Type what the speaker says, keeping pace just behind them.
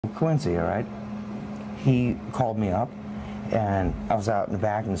Quincy, all right? He called me up, and I was out in the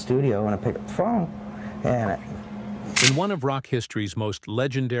back in the studio, and I picked up the phone, and In one of rock history's most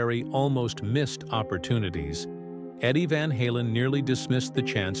legendary, almost missed opportunities, Eddie Van Halen nearly dismissed the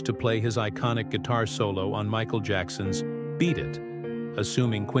chance to play his iconic guitar solo on Michael Jackson's Beat It,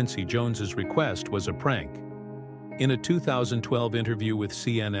 assuming Quincy Jones's request was a prank. In a 2012 interview with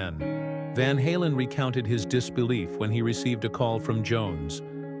CNN, Van Halen recounted his disbelief when he received a call from Jones,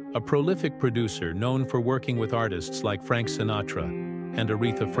 a prolific producer known for working with artists like Frank Sinatra and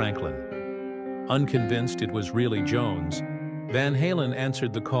Aretha Franklin. Unconvinced it was really Jones, Van Halen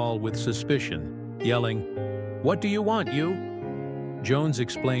answered the call with suspicion, yelling, "What do you want, you?" Jones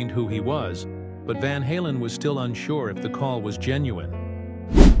explained who he was, but Van Halen was still unsure if the call was genuine.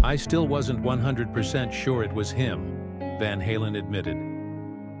 "I still wasn't 100% sure it was him," Van Halen admitted.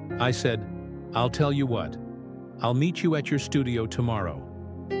 "I said, I'll tell you what, I'll meet you at your studio tomorrow.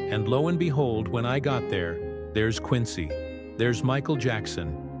 And lo and behold, when I got there, there's Quincy, there's Michael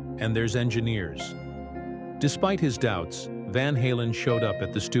Jackson, and there's engineers." Despite his doubts, Van Halen showed up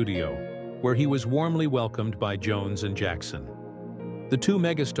at the studio, where he was warmly welcomed by Jones and Jackson. The two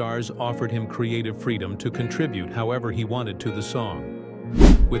megastars offered him creative freedom to contribute however he wanted to the song.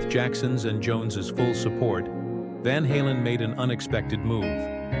 With Jackson's and Jones's full support, Van Halen made an unexpected move,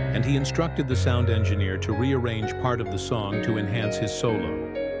 and he instructed the sound engineer to rearrange part of the song to enhance his solo.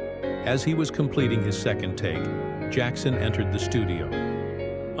 As he was completing his second take, Jackson entered the studio.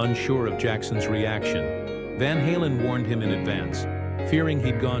 Unsure of Jackson's reaction, Van Halen warned him in advance, fearing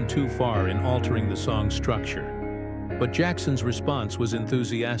he'd gone too far in altering the song's structure. But Jackson's response was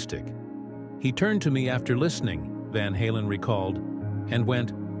enthusiastic. "He turned to me after listening," Van Halen recalled, and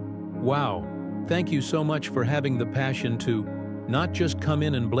went, "Wow, thank you so much for having the passion to not just come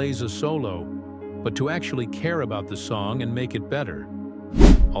in and blaze a solo, but to actually care about the song and make it better."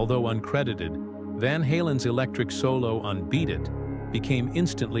 Although uncredited, Van Halen's electric solo on Beat It became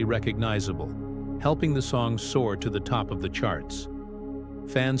instantly recognizable, helping the song soar to the top of the charts.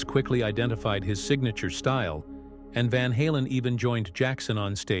 Fans quickly identified his signature style, and Van Halen even joined Jackson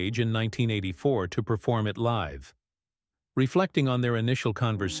on stage in 1984 to perform it live. Reflecting on their initial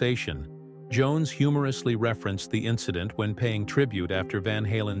conversation, Jones humorously referenced the incident when paying tribute after Van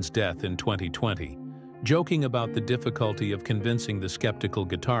Halen's death in 2020. Joking about the difficulty of convincing the skeptical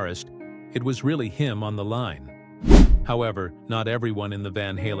guitarist it was really him on the line. However, not everyone in the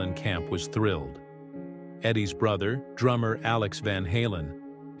Van Halen camp was thrilled. Eddie's brother, drummer Alex Van Halen,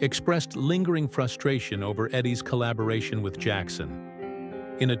 expressed lingering frustration over Eddie's collaboration with Jackson.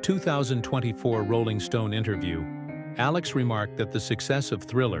 In a 2024 Rolling Stone interview, Alex remarked that the success of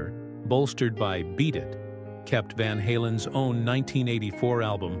Thriller, bolstered by Beat It, kept Van Halen's own 1984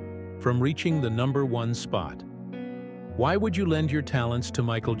 album from reaching the #1 spot. "Why would you lend your talents to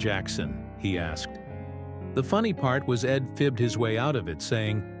Michael Jackson?" he asked. The funny part was Ed fibbed his way out of it,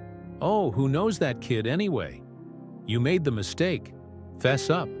 saying, "Oh, who knows that kid anyway? You made the mistake.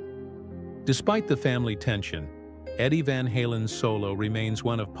 Fess up." Despite the family tension, Eddie Van Halen's solo remains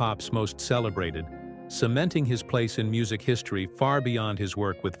one of pop's most celebrated, cementing his place in music history far beyond his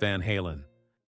work with Van Halen.